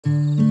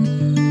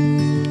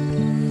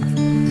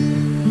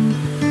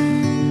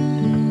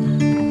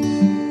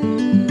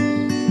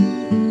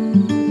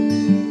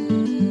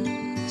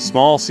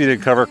Small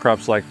seeded cover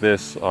crops like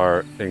this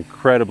are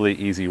incredibly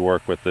easy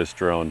work with this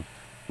drone.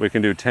 We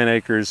can do 10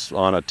 acres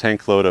on a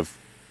tank load of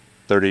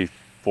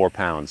 34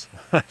 pounds.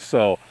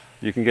 So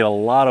you can get a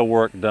lot of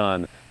work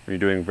done when you're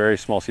doing very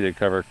small seeded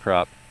cover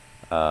crop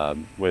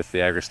with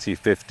the Agri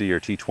T50 or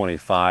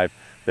T25.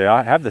 They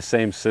have the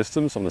same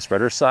systems on the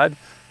spreader side.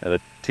 The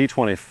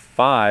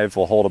T25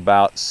 will hold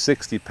about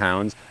 60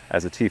 pounds.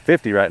 As a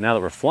T50 right now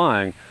that we're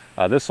flying,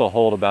 this will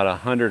hold about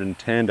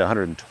 110 to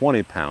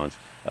 120 pounds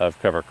of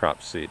cover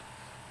crop seed.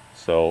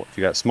 So if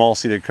you got small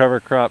seeded cover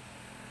crop,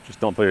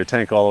 just don't fill your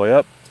tank all the way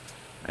up,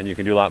 and you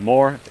can do a lot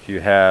more. If you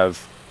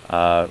have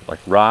like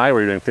rye,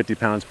 where you're doing 50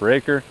 pounds per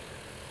acre,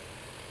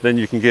 then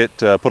you can get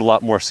put a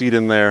lot more seed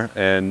in there,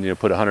 and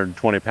put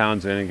 120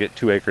 pounds in and get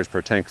 2 acres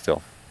per tank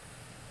fill.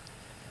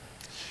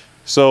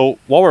 So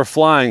while we're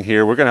flying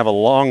here, we're going to have a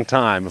long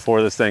time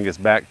before this thing gets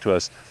back to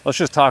us. Let's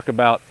just talk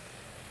about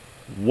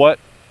what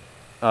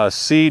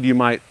seed you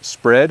might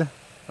spread,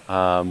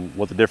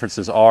 what the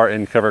differences are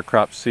in cover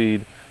crop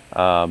seed,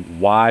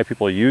 why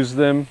people use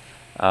them,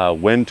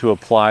 when to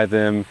apply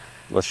them.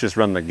 Let's just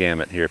run the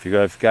gamut here. If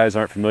you guys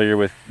aren't familiar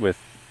with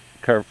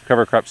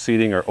cover crop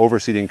seeding or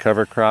overseeding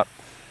cover crop,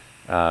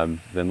 then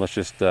let's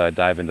just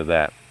dive into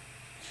that.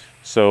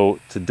 So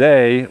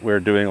today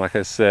we're doing, like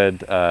I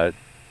said,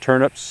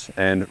 turnips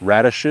and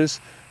radishes.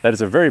 That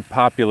is a very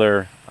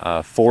popular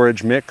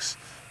forage mix.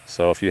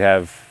 So if you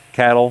have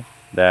cattle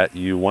that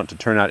you want to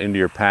turn out into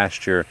your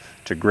pasture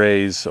to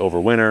graze over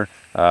winter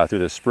through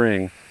the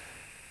spring,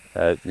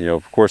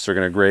 of course they're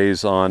going to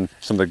graze on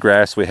some of the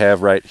grass we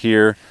have right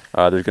here.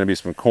 There's going to be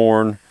some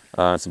corn,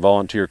 some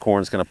volunteer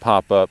corn is going to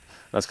pop up.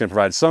 That's going to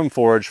provide some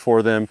forage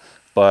for them,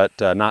 but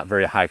not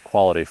very high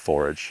quality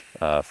forage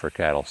for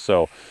cattle.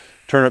 So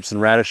turnips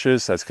and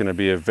radishes, that's going to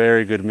be a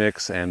very good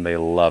mix, and they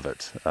love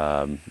it.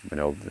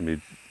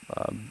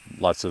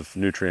 Lots of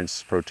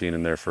nutrients, protein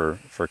in there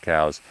for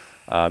cows.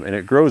 And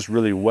it grows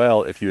really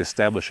well if you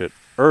establish it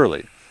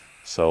early.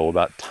 So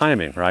about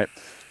timing, right?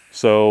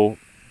 So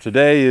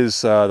today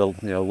is the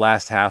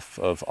last half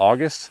of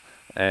August,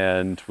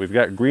 and we've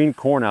got green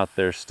corn out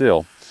there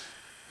still.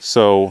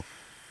 So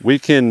we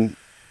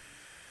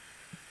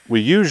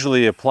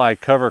usually apply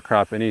cover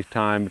crop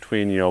anytime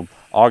between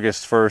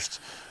August 1st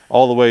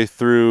all the way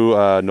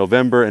through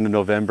November, into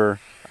November,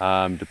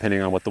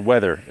 depending on what the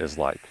weather is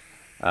like.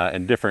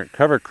 And different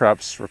cover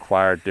crops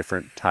require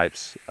different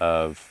types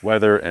of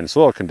weather and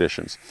soil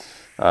conditions.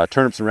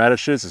 Turnips and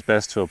radishes, it's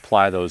best to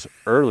apply those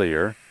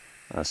earlier.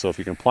 So if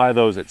you can apply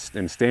those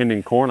in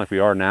standing corn like we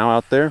are now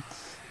out there,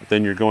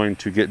 then you're going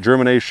to get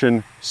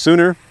germination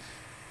sooner.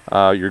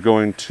 You're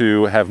going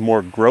to have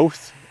more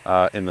growth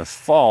in the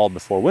fall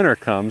before winter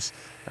comes,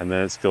 and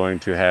then it's going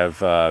to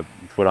have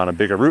put on a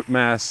bigger root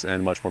mass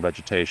and much more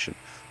vegetation.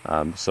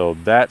 So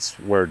that's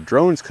where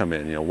drones come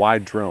in. Why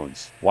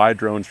drones? Why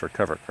drones for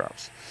cover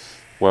crops?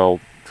 Well,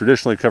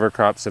 traditionally cover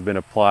crops have been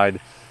applied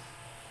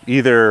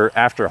either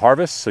after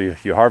harvest. So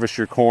you harvest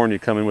your corn, you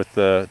come in with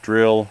the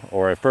drill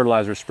or a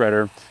fertilizer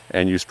spreader,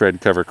 and you spread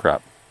cover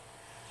crop.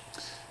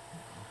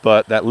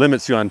 But that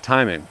limits you on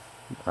timing.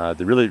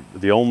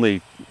 The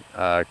only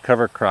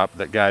cover crop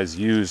that guys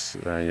use,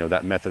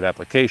 that method of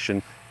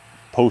application,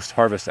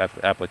 post-harvest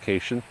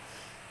application,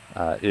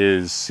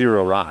 is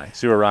cereal rye.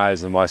 Cereal rye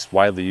is the most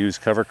widely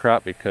used cover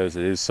crop because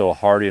it is so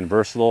hardy and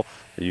versatile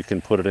that you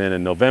can put it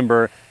in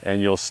November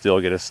and you'll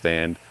still get a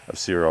stand of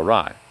cereal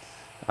rye.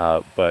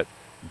 But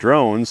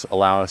drones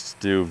allow us to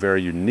do very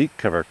unique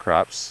cover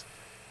crops,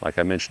 like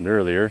I mentioned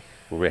earlier,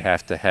 where we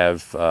have to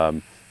have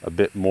a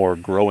bit more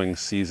growing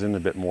season, a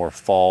bit more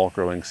fall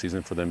growing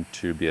season for them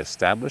to be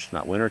established,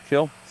 not winter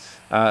kill.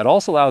 It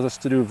also allows us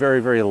to do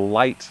very, very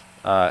light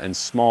and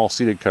small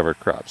seeded cover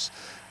crops.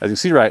 As you can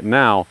see right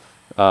now,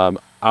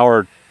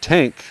 our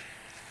tank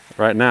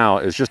right now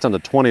is just under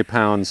 20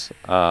 pounds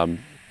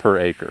per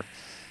acre,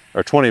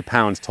 or 20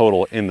 pounds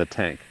total in the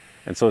tank.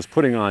 And so it's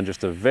putting on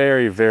just a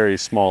very, very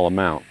small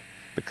amount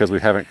because we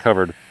haven't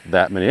covered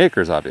that many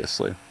acres,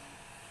 obviously.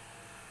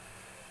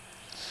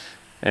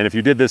 And if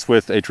you did this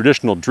with a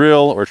traditional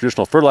drill or a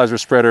traditional fertilizer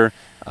spreader,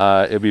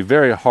 it'd be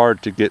very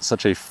hard to get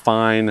such a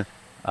fine,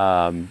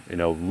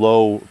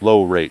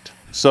 low rate.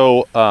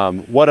 So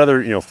what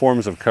other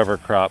forms of cover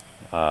crop,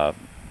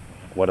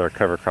 what other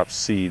cover crop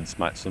seeds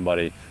might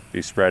somebody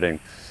be spreading?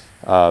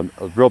 A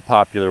real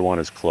popular one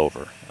is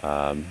clover.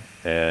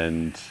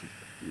 And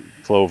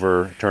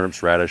clover,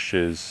 turnips,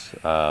 radishes,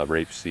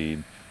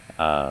 rapeseed.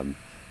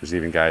 There's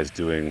even guys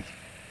doing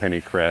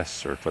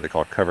pennycress, or what they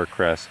call cover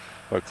cress.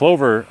 But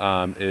clover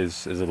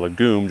is a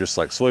legume just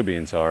like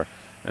soybeans are.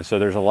 And so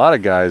there's a lot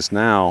of guys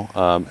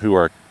now who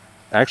are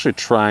actually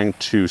trying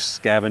to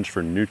scavenge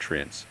for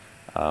nutrients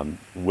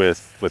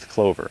with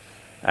clover,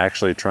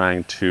 actually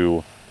trying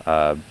to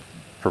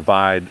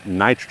provide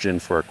nitrogen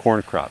for a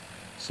corn crop.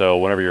 So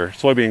whenever your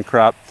soybean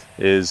crop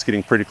is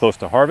getting pretty close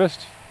to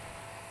harvest,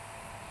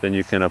 then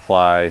you can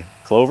apply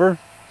clover,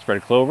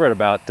 spread clover at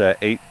about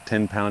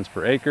 8-10 pounds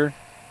per acre.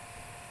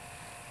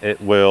 It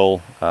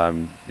will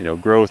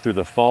grow through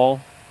the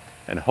fall,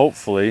 and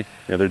hopefully,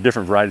 there are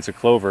different varieties of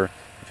clover.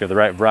 If you have the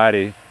right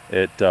variety,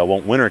 it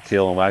won't winter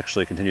kill and will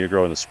actually continue to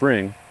grow in the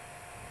spring.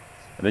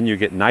 And then you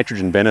get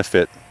nitrogen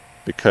benefit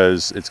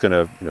because it's going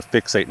to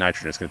fixate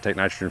nitrogen. It's going to take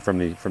nitrogen from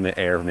the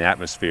air, from the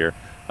atmosphere,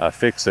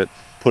 fix it,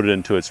 put it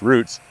into its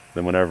roots.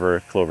 Then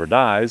whenever clover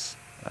dies,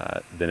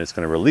 then it's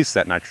going to release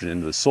that nitrogen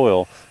into the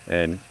soil.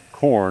 And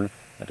corn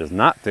that does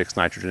not fix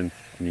nitrogen,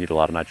 you need a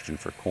lot of nitrogen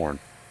for corn.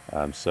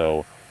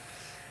 So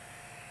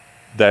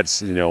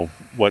that's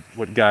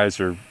what guys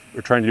are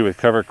trying to do with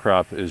cover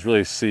crop is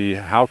really see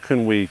how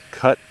can we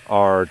cut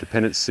our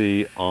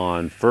dependency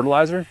on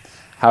fertilizer,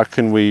 how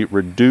can we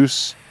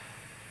reduce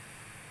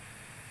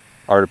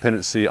our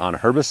dependency on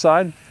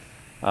herbicide,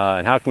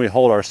 and how can we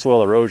hold our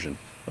soil erosion.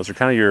 Those are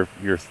kind of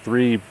your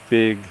three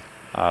big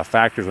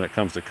factors when it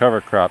comes to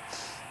cover crop: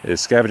 is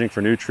scavenging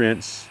for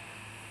nutrients,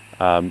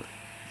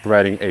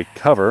 providing a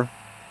cover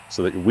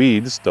so that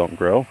weeds don't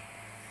grow,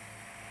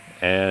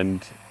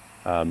 and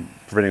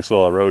preventing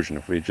soil erosion.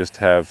 If we just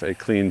have a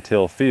clean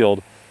till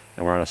field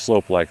and we're on a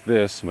slope like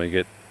this and we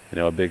get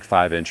a big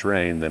 5-inch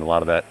rain, then a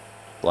lot of that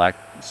black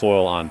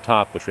soil on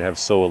top, which we have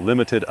so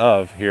limited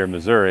of here in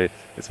Missouri,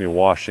 it's going to be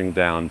washing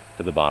down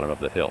to the bottom of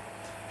the hill.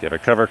 If you have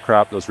a cover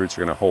crop, those roots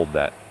are going to hold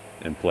that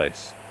in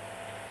place.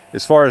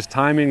 As far as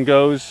timing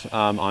goes,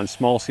 on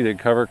small seeded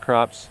cover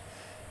crops,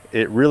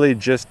 it really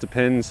just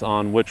depends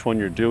on which one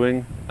you're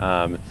doing.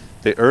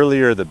 The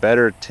earlier the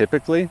better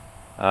typically,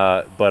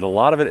 but a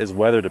lot of it is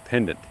weather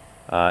dependent,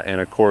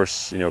 and of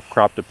course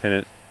crop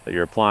dependent that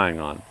you're applying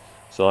on.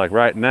 So like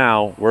right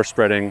now we're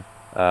spreading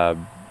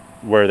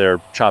where they're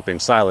chopping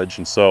silage,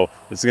 and so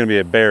it's going to be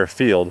a bare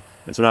field,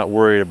 and so we're not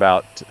worried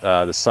about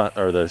the sun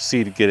or the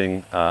seed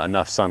getting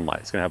enough sunlight.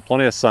 It's going to have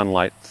plenty of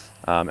sunlight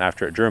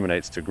after it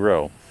germinates to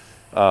grow.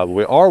 What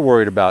we are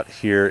worried about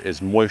here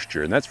is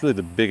moisture, and that's really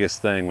the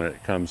biggest thing when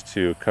it comes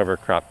to cover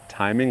crop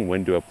timing,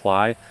 when to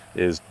apply,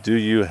 is do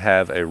you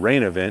have a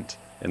rain event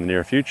in the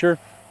near future,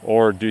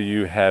 or do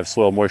you have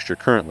soil moisture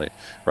currently?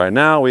 Right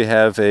now we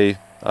have a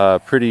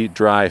pretty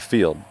dry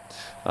field,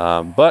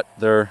 but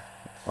there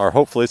are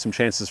hopefully some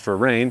chances for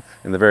rain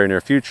in the very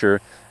near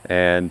future,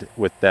 and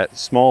with that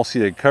small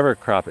seeded cover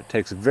crop, it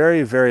takes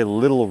very, very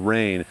little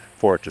rain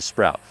for it to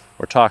sprout.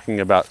 We're talking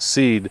about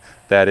seed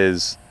that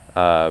is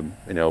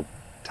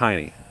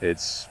tiny.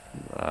 It's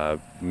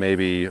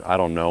maybe, I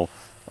don't know,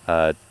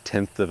 a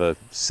 1/10 of a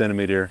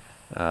centimeter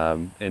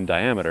in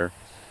diameter,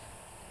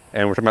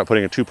 and we're talking about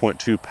putting in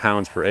 2.2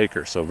 pounds per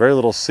acre. So very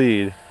little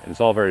seed, and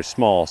it's all very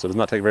small, so it does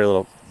not take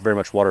very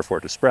much water for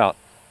it to sprout.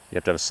 You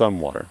have to have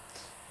some water.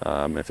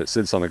 If it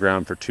sits on the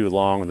ground for too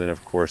long, then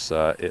of course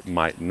it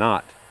might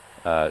not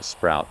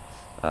sprout,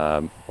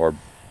 or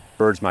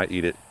birds might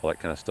eat it, all that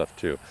kind of stuff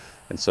too.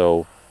 And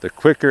so the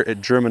quicker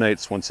it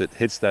germinates once it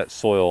hits that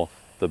soil,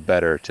 the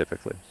better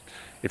typically.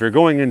 If you're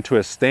going into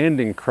a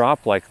standing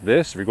crop like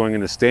this, if you're going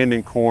into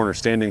standing corn or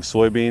standing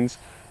soybeans,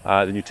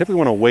 then you typically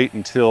want to wait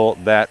until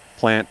that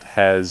plant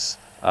has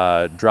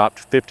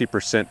dropped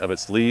 50% of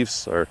its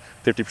leaves, or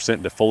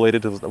 50%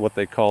 defoliated is what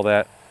they call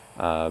that.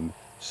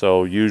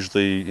 So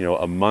usually,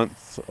 a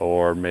month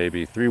or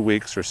maybe 3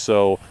 weeks or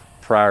so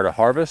prior to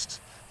harvest.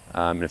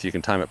 And if you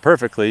can time it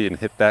perfectly and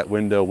hit that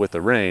window with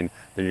the rain,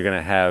 then you're going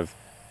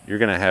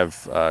to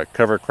have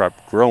cover crop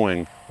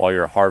growing while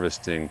you're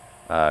harvesting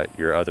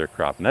your other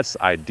crop, and that's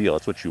ideal.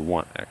 That's what you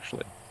want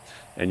actually.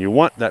 And you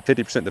want that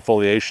 50%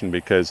 defoliation,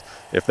 because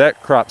if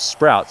that crop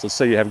sprouts, let's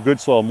say you have good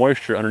soil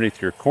moisture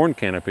underneath your corn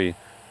canopy,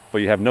 but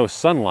you have no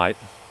sunlight,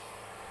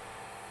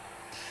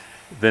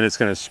 then it's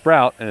going to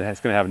sprout and it's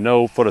going to have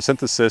no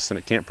photosynthesis and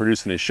it can't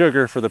produce any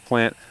sugar for the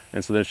plant,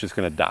 and so then it's just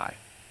going to die.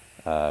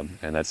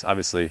 And that's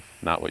obviously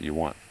not what you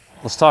want.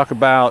 Let's talk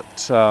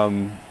about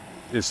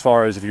as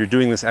far as if you're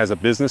doing this as a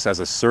business, as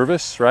a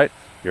service, right?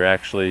 You're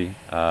actually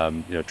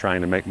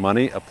trying to make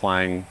money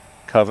applying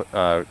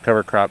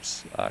cover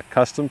crops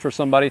custom for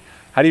somebody.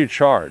 How do you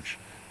charge?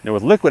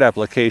 With liquid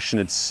application,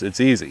 it's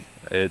easy.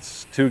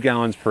 It's 2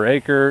 gallons per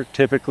acre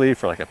typically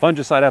for like a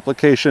fungicide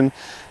application,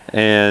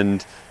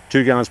 and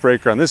 2 gallons per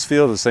acre on this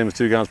field is the same as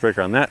 2 gallons per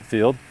acre on that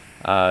field,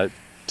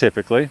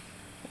 typically.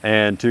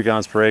 And 2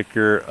 gallons per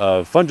acre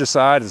of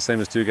fungicide is the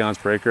same as 2 gallons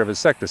per acre of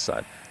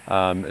insecticide,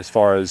 as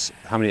far as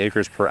how many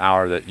acres per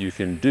hour that you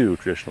can do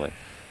traditionally.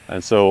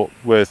 And so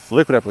with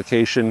liquid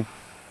application,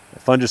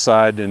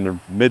 fungicide in the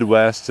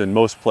Midwest and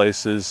most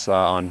places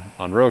on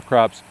row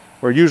crops,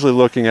 we're usually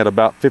looking at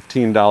about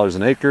 $15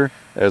 an acre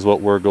as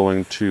what we're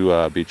going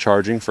to be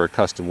charging for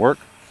custom work.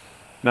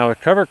 Now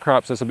with cover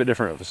crops, that's a bit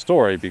different of a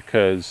story,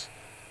 because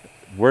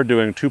we're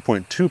doing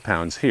 2.2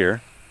 pounds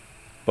here,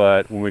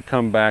 but when we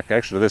come back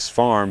actually to this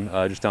farm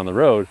just down the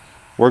road,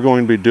 we're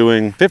going to be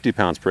doing 50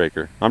 pounds per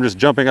acre. I'm just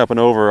jumping up and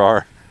over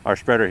our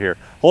spreader here,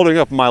 holding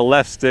up my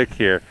left stick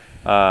here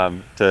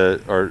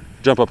or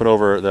jump up and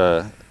over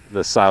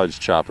the silage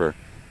chopper.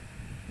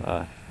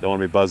 Don't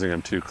want to be buzzing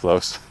them too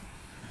close.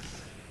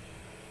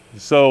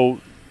 So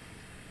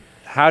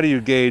how do you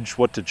gauge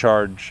what to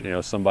charge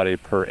somebody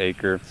per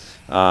acre?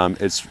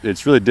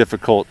 It's really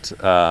difficult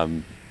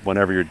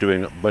whenever you're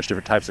doing a bunch of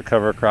different types of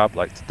cover crop.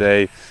 Like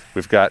today,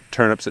 we've got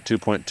turnips at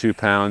 2.2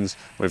 pounds.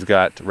 We've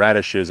got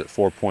radishes at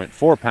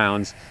 4.4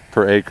 pounds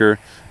per acre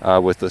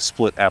with a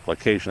split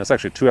application. That's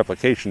actually 2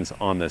 applications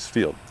on this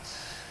field.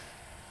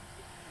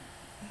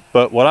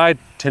 But what I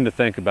tend to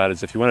think about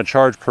is if you want to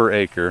charge per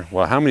acre,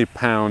 well, how many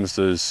pounds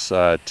does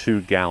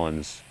 2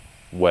 gallons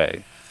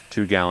weigh?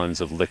 2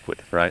 gallons of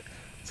liquid, right?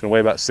 It's going to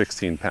weigh about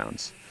 16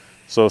 pounds.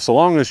 So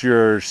long as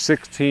you're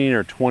 16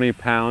 or 20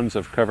 pounds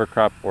of cover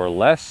crop or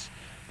less,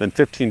 then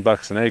 15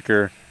 bucks an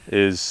acre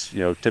is,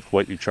 typically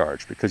what you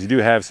charge, because you do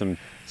have some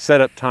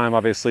setup time,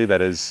 obviously,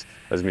 that's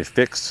going to be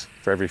fixed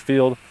for every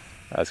field.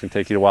 It's going to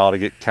take you a while to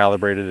get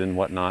calibrated and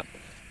whatnot.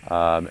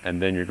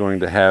 And then you're going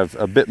to have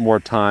a bit more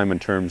time in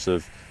terms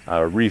of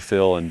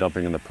refill and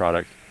dumping in the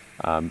product.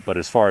 But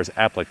as far as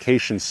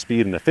application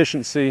speed and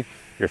efficiency,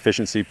 your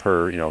efficiency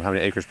per, how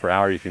many acres per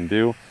hour you can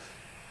do,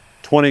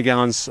 20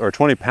 gallons or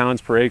 20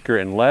 pounds per acre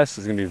and less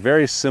is going to be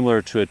very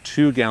similar to a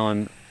 2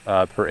 gallon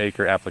per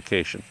acre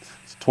application.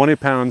 So 20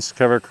 pounds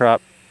cover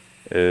crop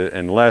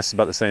and less,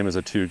 about the same as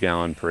a 2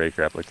 gallon per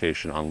acre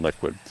application on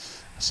liquid.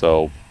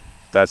 So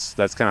that's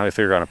kind of how I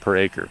figure on a per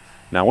acre.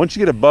 Now, once you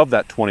get above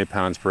that 20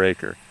 pounds per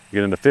acre, you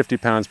get into 50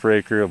 pounds per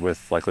acre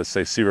with, like, let's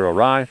say cereal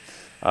rye,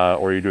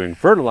 or you're doing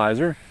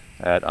fertilizer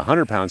at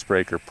 100 pounds per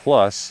acre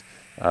plus,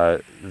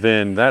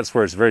 then that's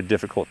where it's very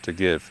difficult to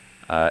give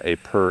a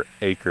per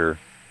acre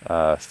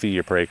fee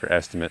or per acre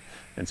estimate.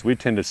 And so we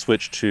tend to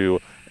switch to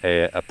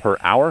a per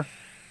hour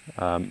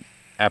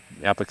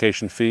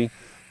application fee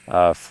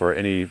for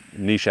any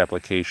niche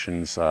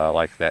applications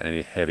like that,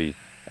 any heavy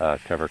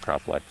cover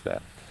crop like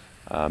that.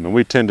 And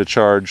we tend to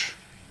charge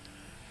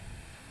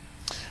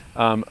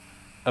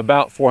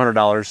about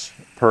 $400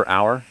 per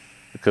hour,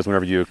 because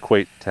whenever you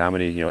equate to how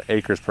many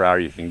acres per hour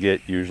you can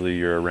get, usually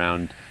you're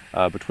around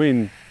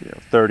between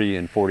 30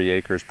 and 40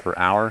 acres per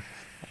hour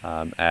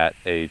at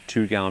a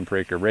 2 gallon per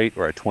acre rate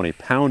or a 20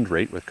 pound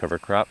rate with cover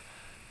crop.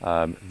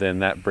 Then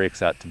that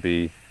breaks out to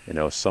be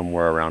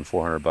somewhere around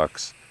 400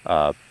 bucks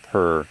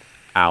per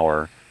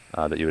hour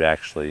that you would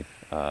actually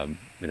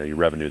your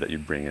revenue that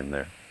you'd bring in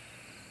there.